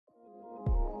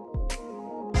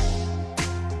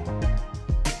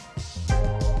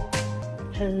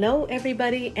Hello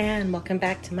everybody and welcome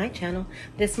back to my channel.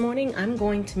 This morning I'm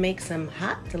going to make some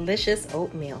hot delicious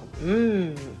oatmeal.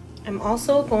 I'm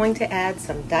also going to add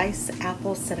some diced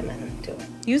apple cinnamon to it.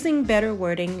 Using better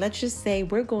wording, let's just say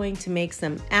we're going to make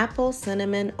some apple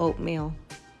cinnamon oatmeal.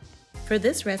 For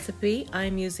this recipe,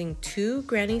 I'm using 2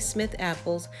 Granny Smith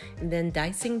apples and then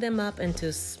dicing them up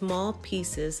into small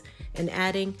pieces and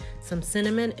adding some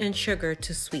cinnamon and sugar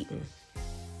to sweeten.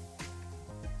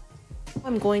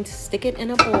 I'm going to stick it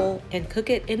in a bowl and cook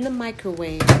it in the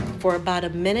microwave for about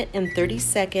 1 minute and 30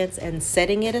 seconds and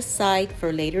setting it aside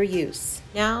for later use.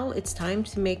 Now it's time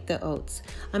to make the oats.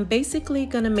 I'm basically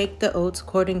going to make the oats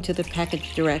according to the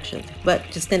package directions, but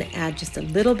just going to add just a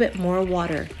little bit more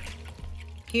water.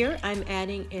 Here I'm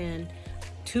adding in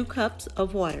 2 cups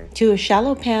of water to a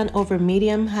shallow pan over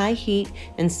medium-high heat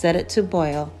and set it to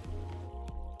boil.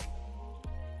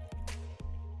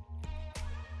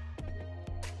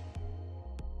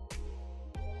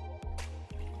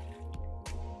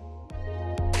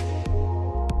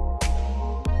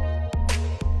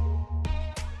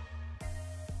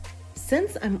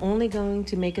 Since I'm only going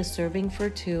to make a serving for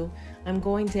 2, I'm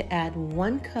going to add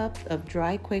 1 cup of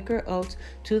dry Quaker oats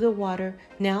to the water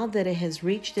now that it has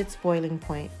reached its boiling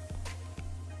point.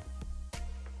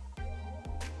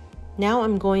 Now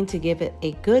I'm going to give it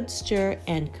a good stir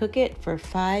and cook it for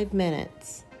 5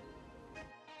 minutes.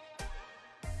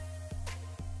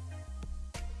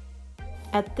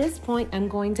 At this point, I'm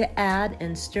going to add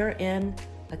and stir in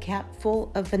a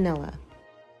capful of vanilla.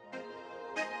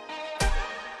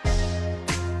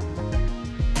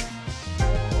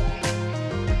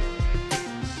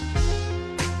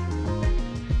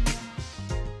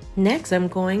 Next, I'm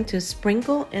going to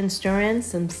sprinkle and stir in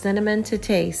some cinnamon to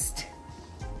taste.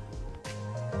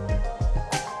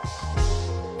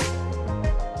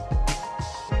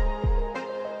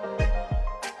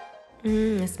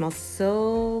 It smells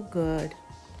so good.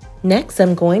 Next,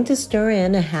 I'm going to stir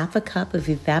in a 1/2 cup of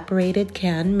evaporated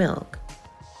canned milk.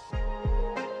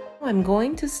 I'm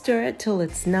going to stir it till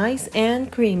it's nice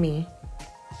and creamy.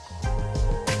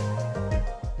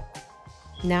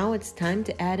 Now it's time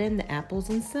to add in the apples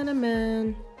and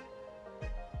cinnamon.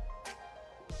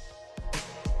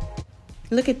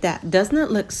 Look at that, doesn't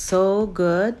it look so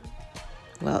good?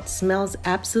 Well, it smells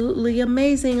absolutely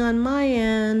amazing on my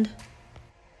end.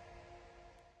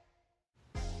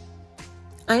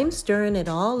 I'm stirring it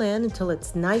all in until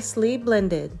it's nicely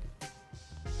blended.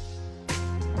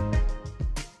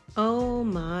 Oh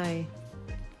my.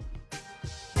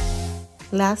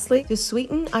 Lastly, to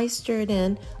sweeten, I stirred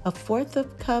in a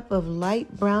 1/4 cup of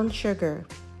light brown sugar.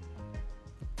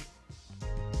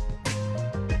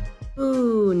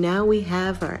 Ooh, now we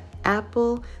have our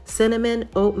apple cinnamon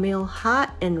oatmeal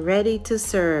hot and ready to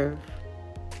serve.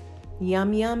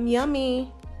 Yum, yum, yummy.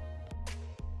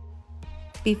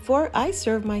 Before I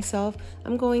serve myself,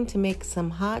 I'm going to make some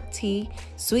hot tea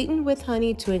sweetened with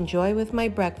honey to enjoy with my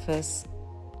breakfast.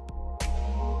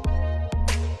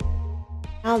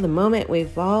 Now the moment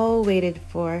we've all waited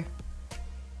for.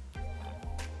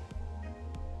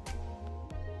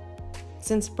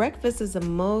 Since breakfast is the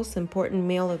most important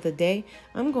meal of the day,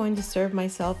 I'm going to serve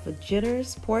myself a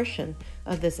generous portion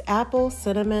of this apple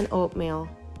cinnamon oatmeal.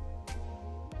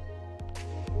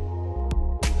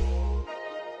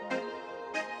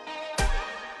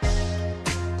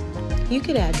 You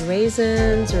could add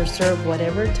raisins or serve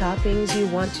whatever toppings you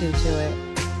want to it.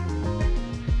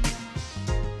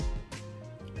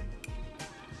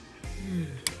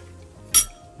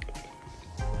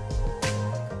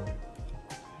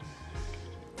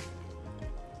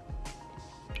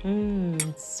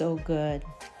 It's so good.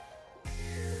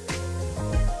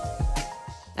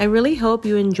 I really hope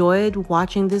you enjoyed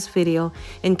watching this video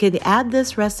and could add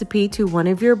this recipe to one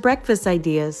of your breakfast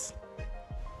ideas.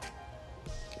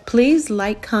 Please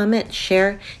like, comment,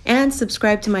 share, and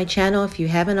subscribe to my channel if you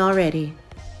haven't already.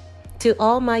 To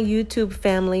all my YouTube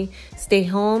family, stay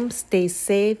home, stay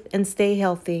safe, and stay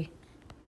healthy.